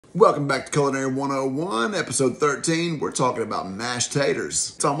Welcome back to Culinary 101, episode 13. We're talking about mashed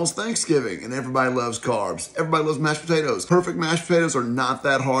taters. It's almost Thanksgiving and everybody loves carbs. Everybody loves mashed potatoes. Perfect mashed potatoes are not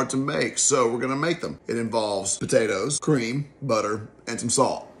that hard to make, so we're gonna make them. It involves potatoes, cream, butter, and some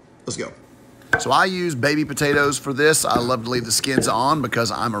salt. Let's go. So I use baby potatoes for this. I love to leave the skins on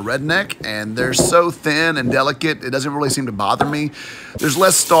because I'm a redneck and they're so thin and delicate, it doesn't really seem to bother me. There's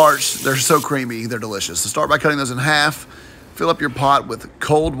less starch, they're so creamy, they're delicious. So start by cutting those in half. Fill up your pot with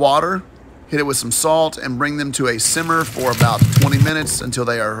cold water, hit it with some salt, and bring them to a simmer for about 20 minutes until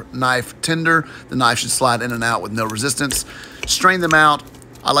they are knife tender. The knife should slide in and out with no resistance. Strain them out.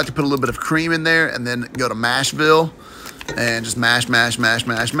 I like to put a little bit of cream in there and then go to Mashville and just mash, mash, mash,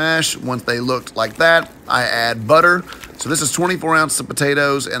 mash, mash. Once they look like that, I add butter. So this is 24 ounces of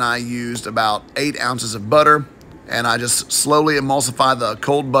potatoes, and I used about 8 ounces of butter. And I just slowly emulsify the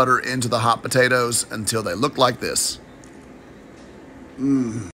cold butter into the hot potatoes until they look like this.